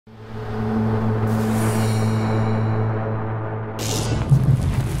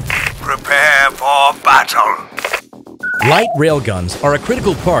battle. Light railguns are a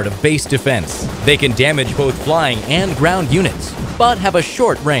critical part of base defense. They can damage both flying and ground units, but have a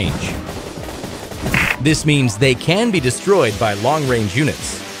short range. This means they can be destroyed by long-range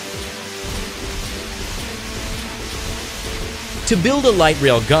units. To build a light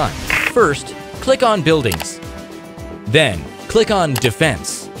rail gun, first, click on Buildings. Then, click on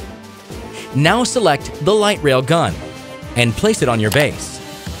Defense. Now select the light rail gun and place it on your base.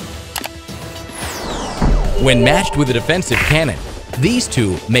 When matched with a defensive cannon, these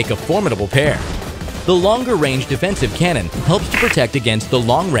two make a formidable pair. The longer-range defensive cannon helps to protect against the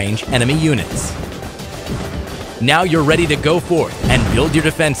long-range enemy units. Now you're ready to go forth and build your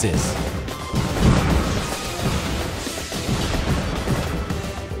defenses.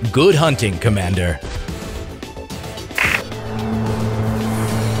 Good hunting, Commander.